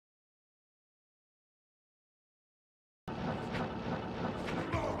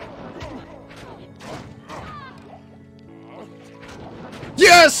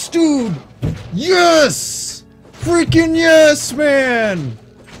Yes, dude! Yes! Freaking yes, man!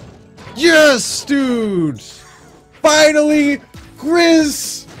 Yes, dude! Finally!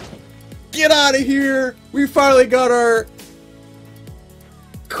 Grizz! Get out of here! We finally got our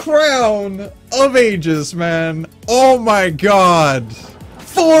crown of ages, man. Oh my god.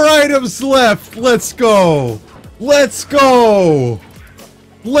 4 items left. Let's go. Let's go.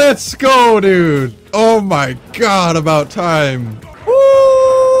 Let's go, dude. Oh my god, about time.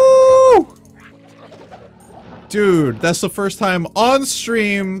 Woo! Dude, that's the first time on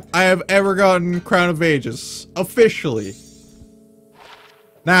stream I have ever gotten Crown of Ages. Officially.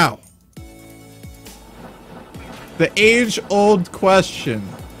 Now, the age-old question.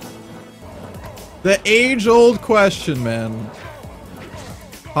 The age-old question, man.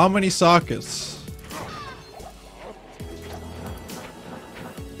 How many sockets?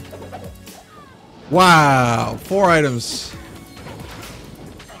 Wow, 4 items.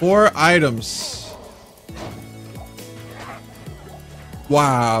 4 items.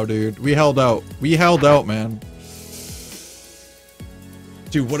 Wow, dude. We held out. We held out, man.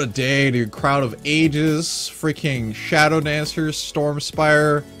 Dude, what a day, dude. Crowd of Ages, freaking Shadow Dancers,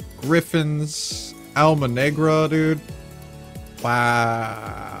 Stormspire, Griffins, Alma Negra, dude.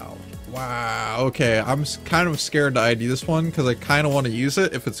 Wow. Wow. Okay, I'm kind of scared to ID this one because I kind of want to use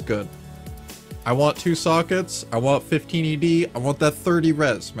it if it's good. I want 2 sockets. I want 15 ED. I want that 30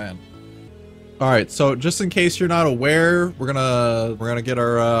 res, man. All right, so just in case you're not aware, we're gonna get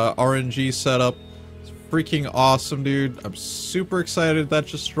our RNG set up. It's freaking awesome, dude. I'm super excited that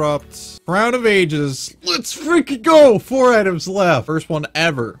just dropped. Crown of Ages. Let's freaking go. 4 items left. First one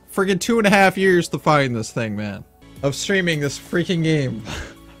ever. Freaking 2.5 years to find this thing, man. Of streaming this freaking game.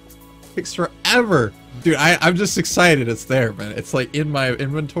 Takes forever. Dude, I'm just excited it's there, man. It's like in my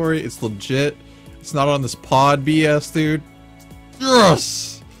inventory. It's legit. It's not on this pod BS, dude.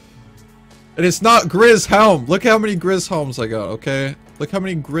 Yes! And it's not Grizz Helm. Look how many Grizz Helms I got, okay? Look how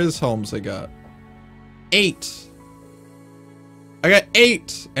many Grizz Helms I got. 8. I got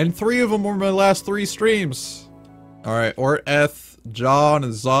 8. And 3 of them were my last 3 streams. Alright, or Eth, John,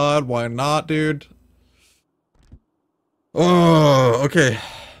 and Zod. Why not, dude? Oh, okay.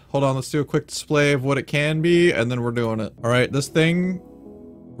 Hold on, let's do a quick display of what it can be, and then we're doing it. Alright, this thing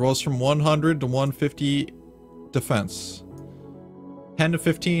rolls from 100 to 150 defense. 10 to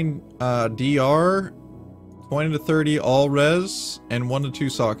 15 DR, 20 to 30 all res, and 1 to 2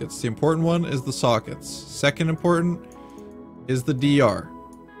 sockets. The important one is the sockets. Second important is the DR.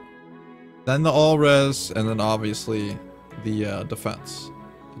 Then the all res, and then obviously the defense.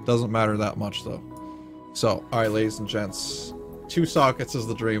 It doesn't matter that much though. So, alright ladies and gents, 2 sockets is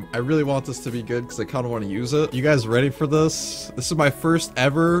the dream. I really want this to be good because I kind of want to use it. You guys ready for this? This is my first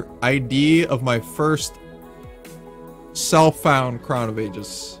ever ID of my first self-found Crown of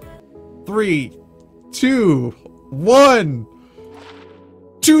Ages. 3, 2, 1.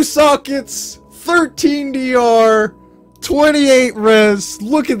 2 sockets, 13 DR, 28 res.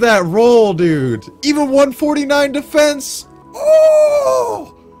 Look at that roll, dude. Even 149 defense.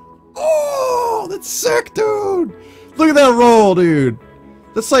 Oh! Oh, that's sick, dude. Look at that roll, dude.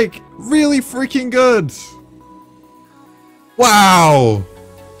 That's like really freaking good. Wow.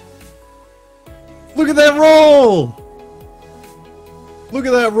 Look at that roll. Look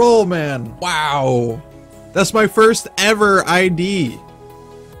at that roll, man. Wow. That's my first ever ID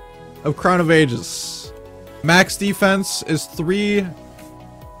of Crown of Ages. Max defense is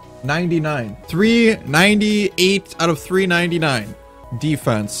 399. 398 out of 399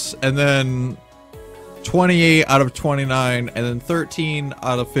 defense. And then 28 out of 29, and then 13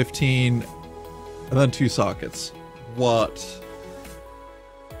 out of 15, and then 2 sockets. What?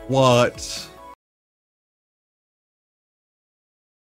 What?